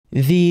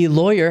The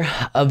lawyer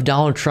of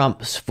Donald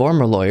Trump's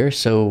former lawyer,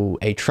 so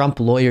a Trump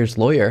lawyer's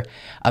lawyer,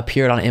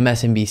 appeared on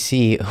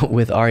MSNBC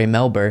with Ari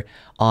Melber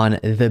on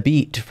The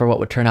Beat for what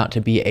would turn out to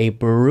be a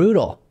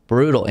brutal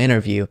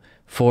interview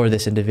for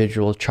this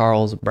individual,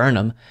 Charles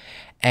Burnham.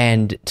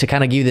 And to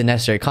kind of give you the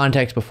necessary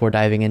context before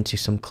diving into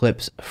some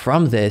clips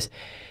from this,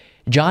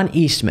 John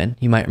Eastman,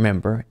 you might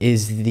remember,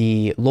 is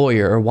the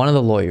lawyer, or one of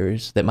the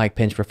lawyers that Mike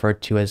Pence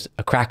referred to as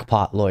a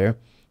crackpot lawyer,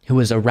 who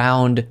was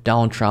around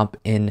Donald Trump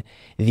in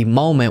the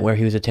moment where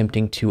he was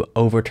attempting to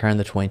overturn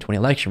the 2020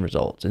 election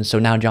results. And so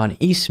now John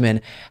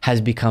Eastman has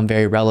become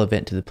very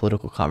relevant to the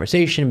political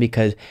conversation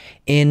because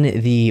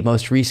in the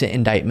most recent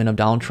indictment of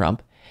Donald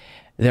Trump,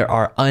 there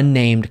are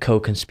unnamed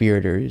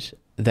co-conspirators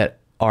that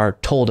are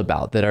told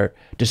about, that are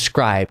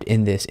described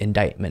in this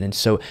indictment. And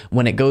so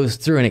when it goes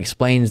through and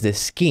explains this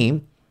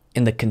scheme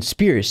and the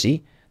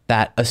conspiracy,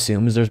 that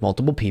assumes there's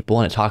multiple people,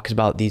 and it talks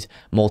about these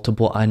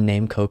multiple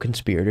unnamed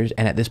co-conspirators,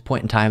 and at this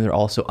point in time they're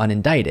also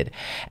unindicted.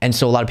 And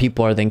so a lot of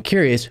people are then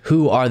curious,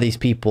 who are these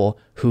people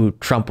who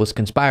Trump was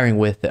conspiring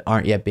with that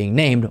aren't yet being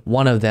named?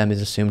 One of them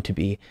is assumed to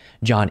be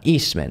John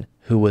Eastman,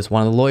 who was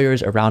one of the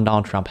lawyers around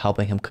Donald Trump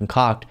helping him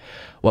concoct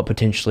what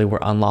potentially were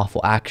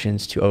unlawful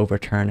actions to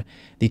overturn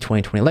the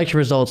 2020 election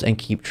results and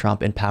keep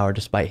Trump in power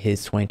despite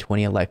his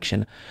 2020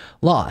 election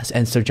loss.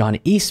 And so John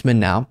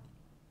Eastman now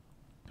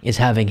is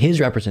having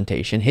his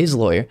representation, his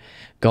lawyer,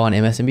 go on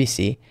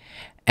MSNBC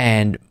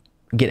and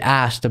get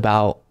asked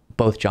about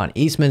both John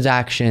Eastman's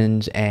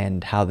actions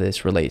and how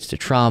this relates to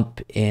Trump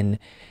in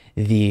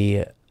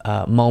the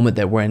moment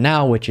that we're in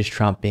now, which is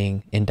Trump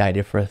being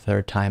indicted for a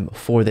third time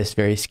for this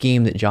very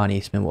scheme that John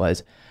Eastman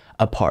was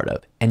a part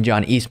of. And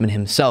John Eastman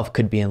himself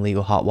could be in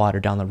legal hot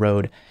water down the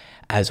road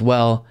as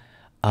well.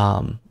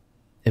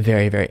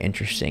 Very, very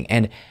interesting.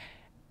 And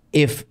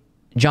if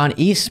John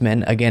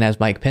Eastman, again, as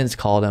Mike Pence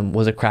called him,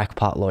 was a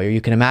crackpot lawyer, you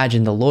can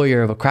imagine the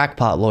lawyer of a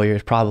crackpot lawyer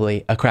is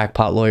probably a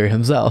crackpot lawyer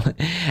himself.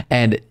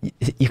 And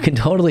you can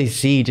totally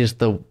see just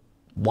the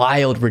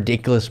wild,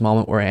 ridiculous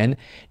moment we're in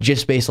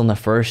just based on the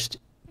first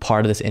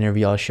part of this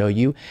interview I'll show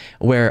you,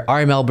 where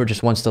Ari Melber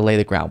just wants to lay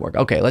the groundwork.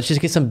 Okay, let's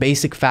just get some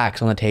basic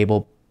facts on the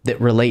table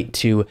that relate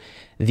to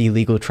the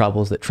legal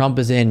troubles that Trump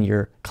is in,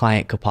 your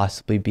client could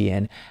possibly be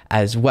in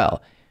as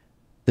well.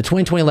 The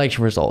 2020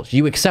 election results,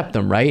 you accept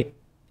them, right?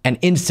 And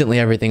instantly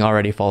everything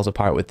already falls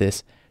apart with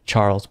this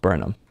Charles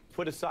Burnham.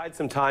 Put aside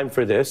some time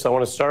for this. I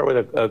want to start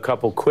with a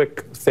couple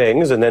quick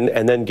things and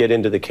then get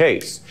into the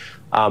case.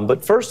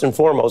 But first and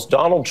foremost,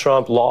 Donald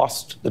Trump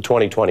lost the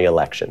 2020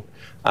 election.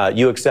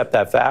 You accept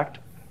that fact?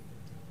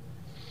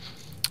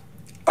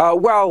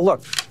 Well,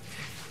 look,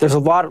 there's a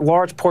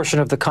large portion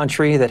of the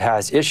country that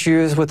has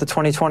issues with the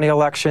 2020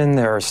 election.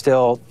 There are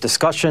still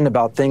discussion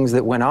about things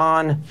that went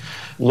on.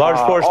 Large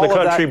portion of the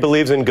country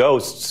believes in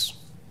ghosts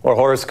or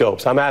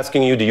horoscopes. I'm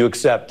asking you, do you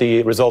accept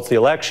the results of the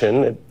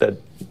election that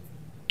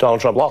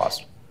Donald Trump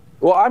lost?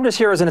 Well, I'm just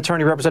here as an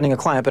attorney representing a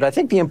client, but I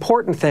think the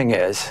important thing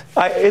is...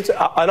 and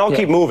I'll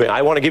keep moving.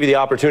 I want to give you the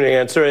opportunity to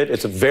answer it.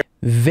 It's a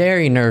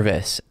very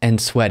nervous and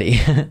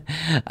sweaty,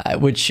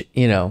 which,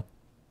 you know,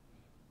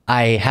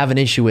 I have an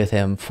issue with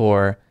him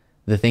for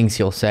the things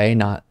he'll say,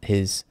 not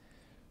his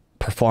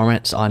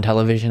performance on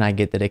television. I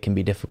get that it can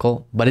be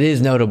difficult, but it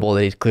is notable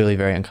that he's clearly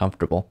very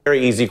uncomfortable.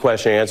 Very easy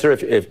question to answer.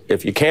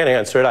 If you can't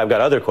answer it, I've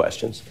got other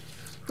questions.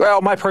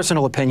 Well, my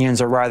personal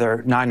opinions are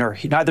rather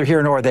neither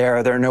here nor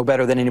there. They're no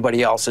better than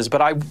anybody else's,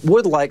 but I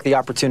would like the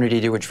opportunity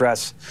to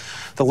address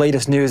the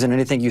latest news and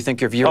anything you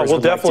think your viewers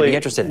would like to be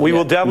interested in. We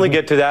will definitely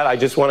get to that. I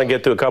just want to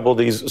get to a couple of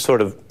these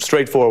sort of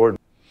straightforward.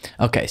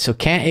 Okay, so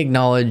can't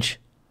acknowledge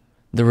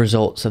the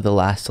results of the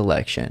last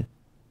election.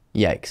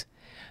 Yikes.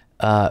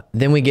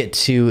 Then we get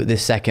to the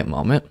second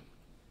moment.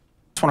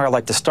 That's where I'd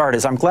like to start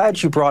is I'm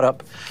glad you brought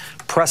up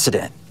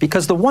precedent,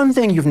 because the one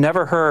thing you've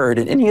never heard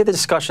in any of the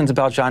discussions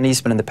about John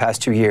Eastman in the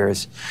past 2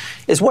 years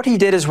is what he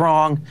did is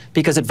wrong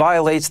because it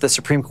violates the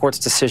Supreme Court's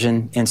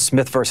decision in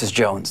Smith versus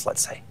Jones,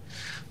 let's say.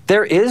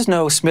 There is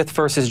no Smith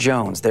versus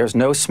Jones. There's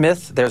no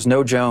Smith, there's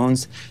no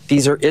Jones.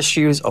 These are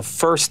issues of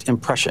first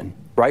impression,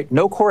 right?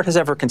 No court has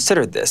ever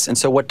considered this. And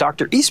so what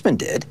Dr. Eastman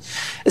did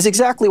is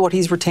exactly what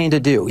he's retained to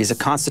do. He's a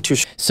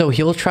constitutional... So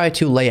he'll try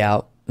to lay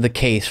out the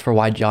case for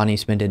why John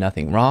Eastman did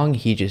nothing wrong.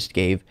 He just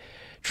gave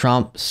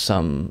Trump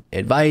some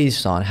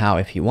advice on how,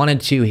 if he wanted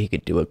to, he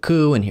could do a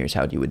coup, and here's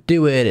how you would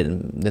do it.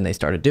 And then they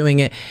started doing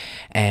it,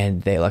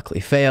 and they luckily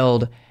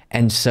failed.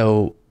 And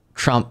so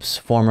Trump's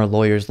former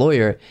lawyer's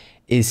lawyer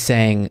is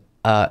saying,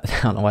 I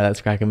don't know why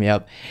that's cracking me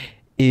up,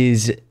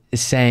 is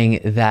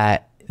saying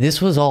that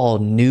this was all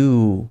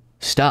new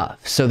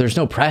stuff. So there's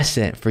no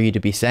precedent for you to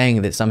be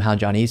saying that somehow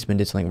John Eastman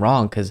did something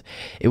wrong, because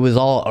it was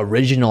all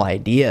original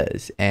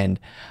ideas. And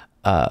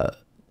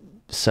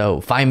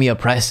so find me a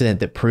precedent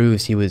that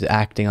proves he was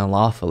acting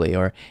unlawfully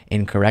or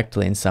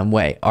incorrectly in some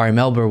way. Ari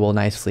Melber will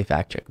nicely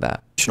fact check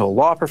that.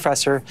 Law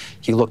professor.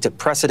 He looked at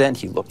precedent,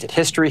 he looked at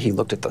history, he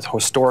looked at the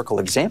historical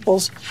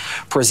examples,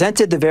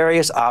 presented the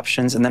various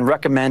options, and then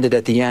recommended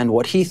at the end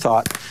what he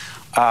thought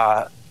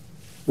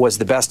was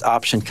the best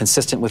option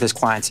consistent with his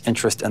client's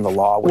interest in the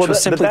law, which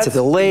was simply to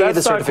delay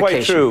the certification.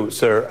 That's not quite true,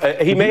 sir.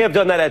 He may have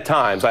done that at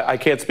times. I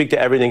can't speak to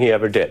everything he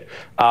ever did.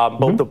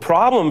 But the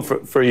problem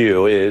for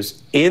you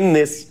is in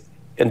this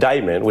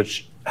indictment,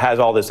 which has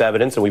all this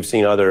evidence, and we've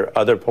seen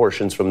other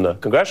portions from the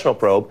congressional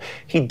probe,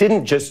 he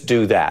didn't just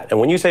do that. And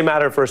when you say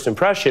matter of first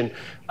impression,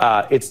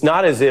 it's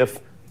not as if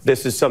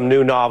this is some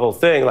new novel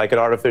thing like an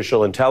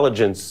artificial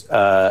intelligence,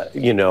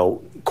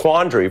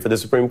 quandary for the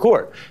Supreme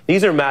Court.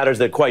 These are matters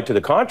that, quite to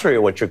the contrary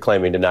of what you're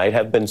claiming tonight,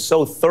 have been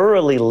so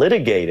thoroughly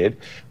litigated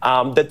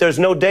that there's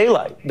no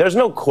daylight. There's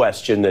no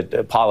question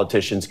that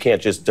politicians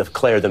can't just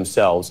declare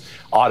themselves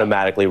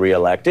automatically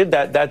reelected.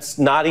 That's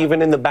not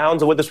even in the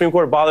bounds of what the Supreme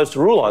Court bothers to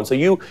rule on.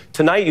 So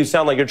tonight you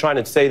sound like you're trying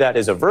to say that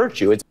is a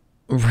virtue.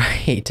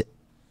 Right.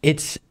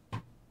 It's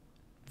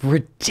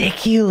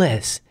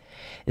ridiculous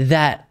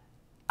that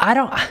I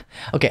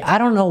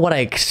don't know what I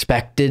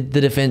expected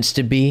the defense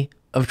to be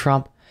of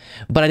Trump,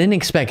 but I didn't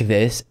expect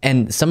this.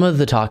 And some of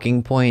the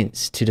talking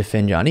points to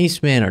defend John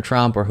Eastman or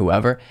Trump or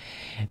whoever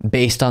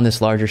based on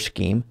this larger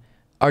scheme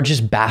are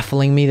just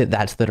baffling me that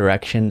that's the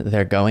direction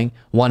they're going.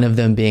 One of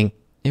them being,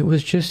 it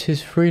was just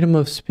his freedom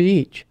of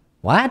speech.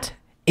 What?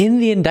 In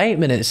the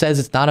indictment, it says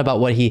it's not about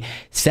what he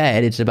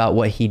said, it's about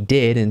what he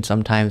did and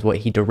sometimes what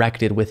he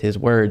directed with his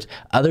words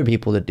other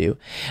people to do.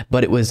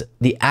 But it was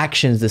the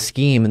actions, the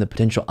scheme, and the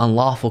potential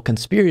unlawful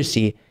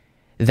conspiracy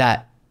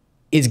that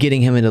is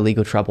getting him into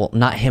legal trouble,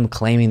 not him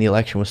claiming the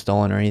election was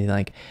stolen or anything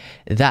like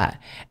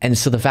that. And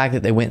so the fact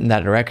that they went in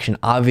that direction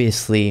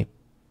obviously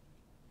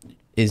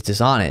is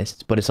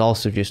dishonest, but it's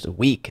also just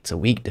it's a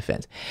weak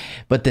defense.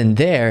 But then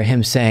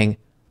him saying,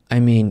 I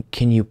mean,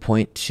 can you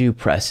point to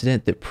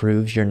precedent that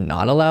proves you're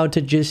not allowed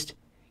to just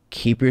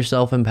keep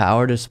yourself in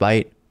power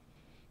despite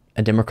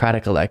a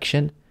democratic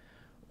election?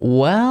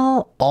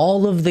 Well,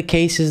 all of the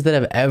cases that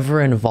have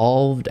ever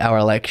involved our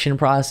election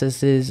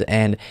processes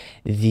and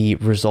the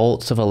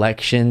results of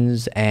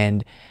elections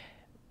and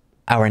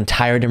our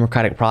entire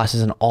democratic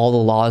process and all the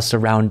laws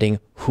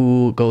surrounding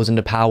who goes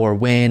into power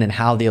when and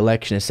how the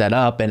election is set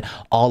up and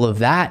all of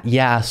that,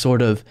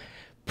 sort of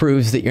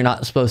proves that you're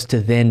not supposed to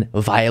then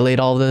violate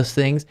all those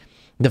things.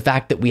 The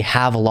fact that we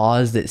have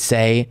laws that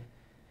say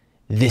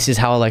this is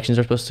how elections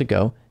are supposed to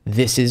go,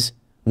 this is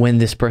when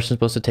this person is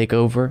supposed to take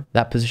over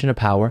that position of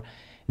power,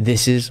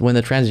 this is when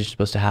the transition is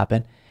supposed to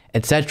happen,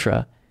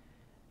 etc.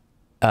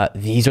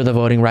 These are the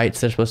voting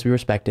rights that are supposed to be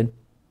respected.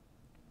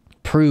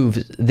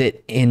 Proves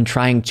that in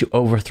trying to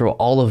overthrow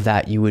all of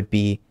that, you would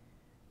be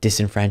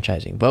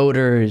disenfranchising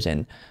voters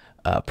and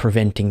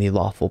preventing the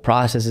lawful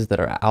processes that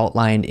are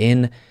outlined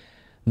in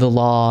the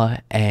law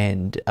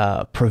and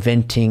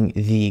preventing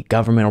the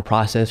governmental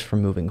process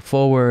from moving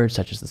forward,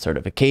 such as the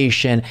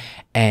certification,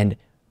 and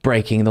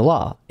breaking the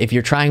law. If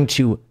you're trying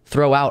to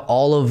throw out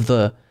all of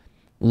the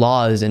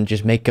laws and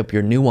just make up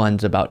your new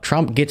ones about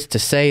Trump gets to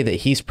say that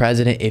he's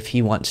president if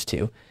he wants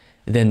to,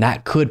 then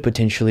that could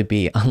potentially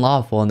be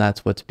unlawful, and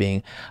that's what's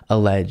being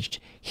alleged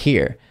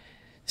here.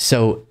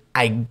 So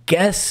I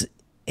guess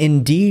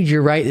indeed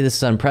you're right that this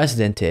is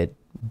unprecedented,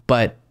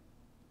 but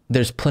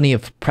there's plenty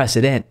of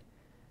precedent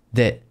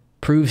that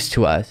proves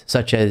to us,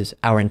 such as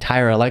our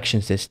entire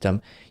election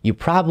system, you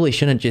probably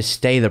shouldn't just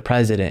stay the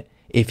president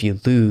if you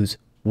lose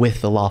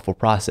with the lawful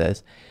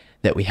process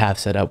that we have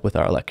set up with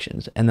our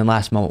elections. And then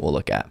last moment we'll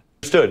look at.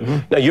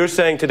 Understood. Now, you're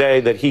saying today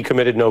that he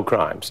committed no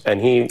crimes,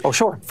 and he,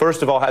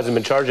 first of all, hasn't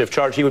been charged. If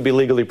charged, he would be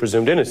legally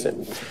presumed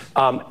innocent.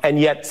 And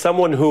yet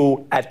someone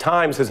who at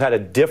times has had a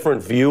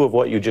different view of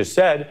what you just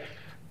said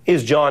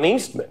is John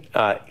Eastman.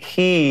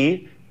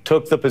 He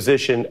took the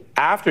position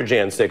after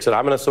Jan 6, and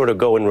I'm going to sort of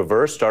go in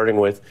reverse, starting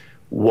with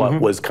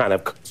what was kind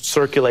of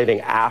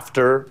circulating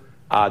after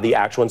the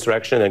actual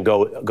insurrection and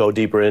go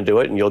deeper into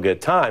it, and you'll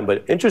get time.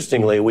 But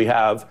interestingly, we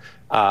have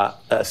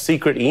a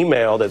secret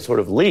email that sort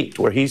of leaked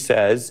where he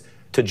says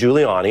to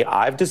Giuliani,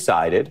 I've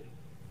decided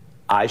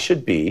I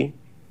should be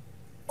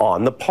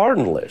on the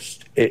pardon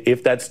list,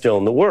 if that's still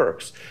in the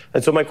works.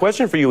 And so my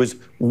question for you is,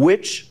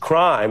 which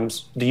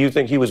crimes do you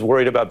think he was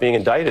worried about being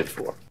indicted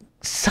for?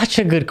 Such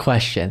a good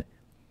question.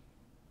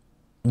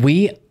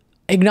 We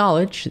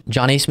acknowledge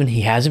John Eastman,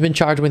 he hasn't been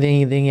charged with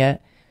anything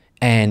yet.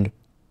 And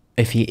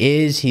if he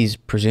is, he's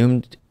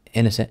presumed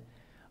innocent.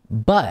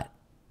 But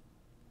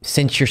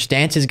since your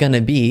stance is going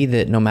to be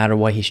that no matter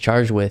what he's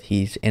charged with,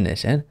 he's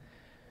innocent,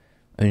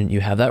 and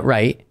you have that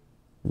right,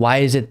 why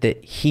is it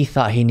that he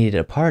thought he needed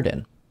a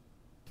pardon?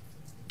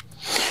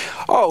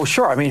 Oh,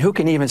 sure. I mean, who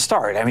can even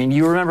start? I mean,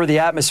 you remember the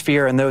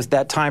atmosphere in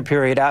that time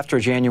period after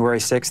January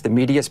 6th, the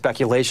media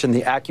speculation,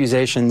 the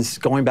accusations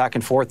going back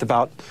and forth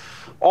about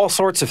all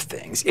sorts of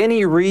things.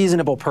 Any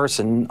reasonable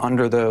person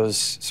under those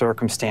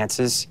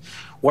circumstances,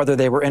 whether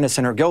they were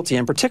innocent or guilty,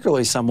 and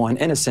particularly someone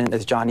innocent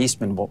as John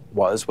Eastman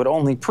was, would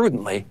only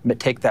prudently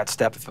take that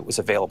step if it was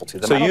available to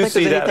them. So I don't you think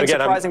see there's that anything again,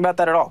 surprising about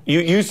that at all.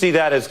 You see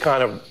that as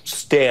kind of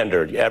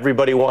standard.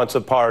 Everybody wants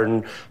a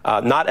pardon.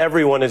 Not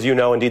everyone, as you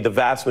know, indeed the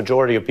vast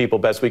majority of people,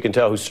 best we can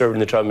tell, who served in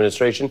the Trump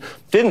administration,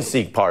 didn't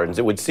seek pardons.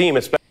 It would seem,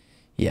 especially.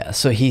 Yeah,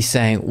 so he's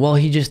saying, well,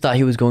 he just thought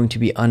he was going to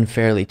be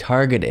unfairly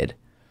targeted.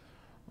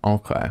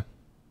 Okay.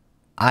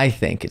 I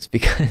think it's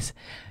because,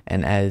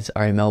 and as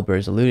Ari Melber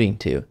is alluding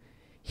to,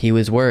 he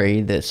was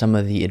worried that some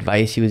of the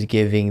advice he was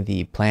giving,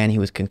 the plan he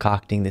was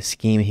concocting, the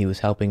scheme he was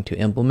helping to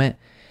implement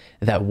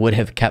that would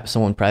have kept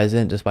someone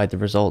president despite the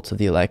results of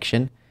the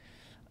election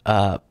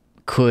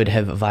could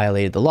have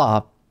violated the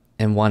law,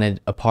 and wanted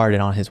a pardon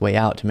on his way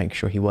out to make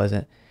sure he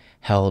wasn't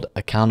held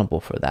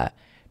accountable for that.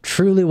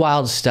 Truly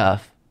wild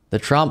stuff. The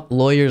Trump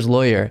lawyer's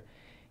lawyer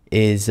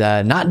is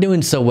not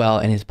doing so well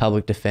in his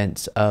public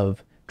defense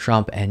of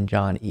Trump and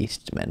John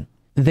Eastman.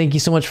 Thank you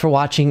so much for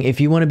watching. If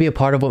you want to be a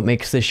part of what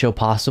makes this show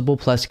possible,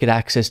 plus get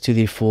access to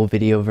the full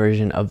video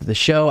version of the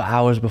show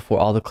hours before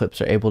all the clips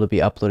are able to be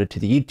uploaded to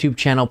the YouTube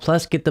channel,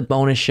 plus get the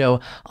bonus show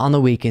on the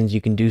weekends,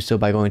 you can do so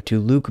by going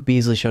to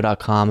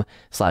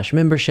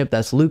lukebeasleyshow.com/membership.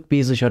 That's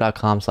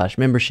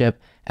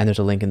lukebeasleyshow.com/membership, and there's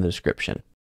a link in the description.